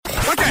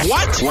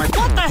What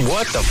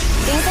the?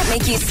 Things that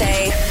make you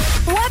say,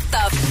 what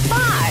the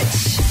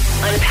fudge?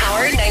 On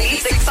Power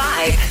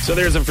 96.5. So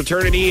there's a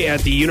fraternity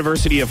at the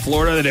University of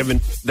Florida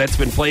that's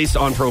been placed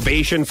on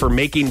probation for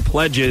making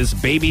pledges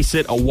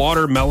babysit a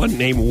watermelon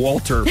named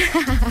Walter.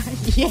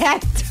 Yeah.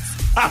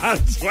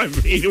 That's what I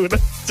mean.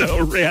 It's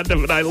so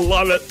random, and I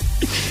love it.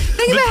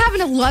 Think about having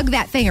to lug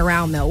that thing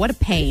around, though. What a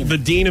pain. The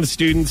dean of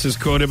students is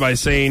quoted by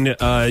saying,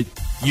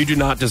 "You do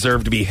not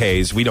deserve to be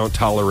hazed. We don't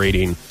tolerate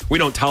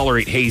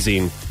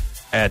hazing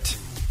at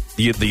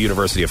the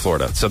University of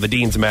Florida." So the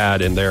dean's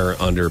mad, and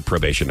they're under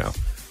probation now.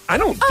 I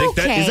don't think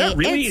that is that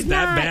really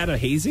that bad a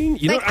hazing.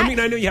 You know, I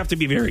know you have to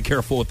be very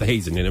careful with the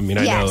hazing, and I mean,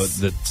 I know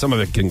that some of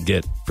it can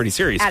get pretty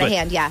serious, out of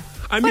hand. Yeah,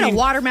 I mean, a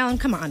watermelon.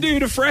 Come on,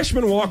 dude, a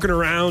freshman walking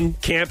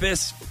around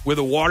campus with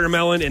a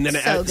watermelon, and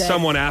then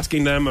someone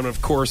asking them, and of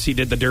course, he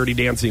did the Dirty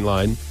Dancing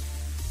line.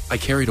 I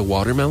carried a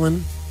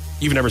watermelon.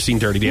 You've never seen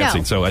Dirty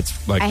Dancing, so it's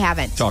like I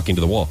haven't. Talking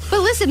to the wall. But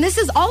listen, this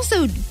is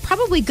also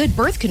probably good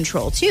birth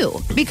control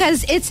too,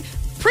 because it's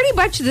pretty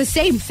much the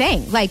same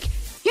thing. Like,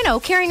 you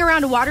know, carrying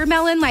around a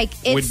watermelon, like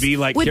it would be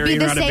the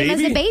same as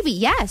a baby.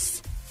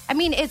 Yes, I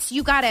mean it's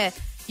you gotta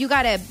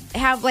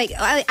have like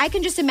I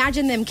can just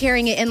imagine them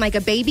carrying it in like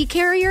a baby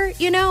carrier,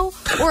 you know,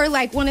 or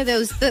like one of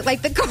those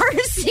like the car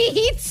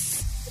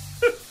seats.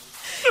 You know,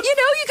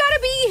 you gotta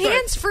be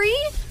hands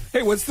free.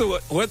 Hey, why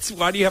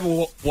do you have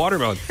a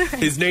watermelon?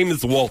 His name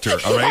is Walter,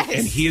 all right? Yes.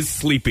 And he is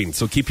sleeping,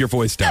 so keep your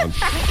voice down.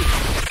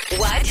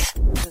 What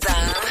the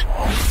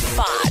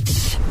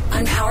fudge?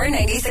 On Power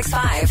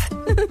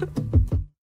 96.5.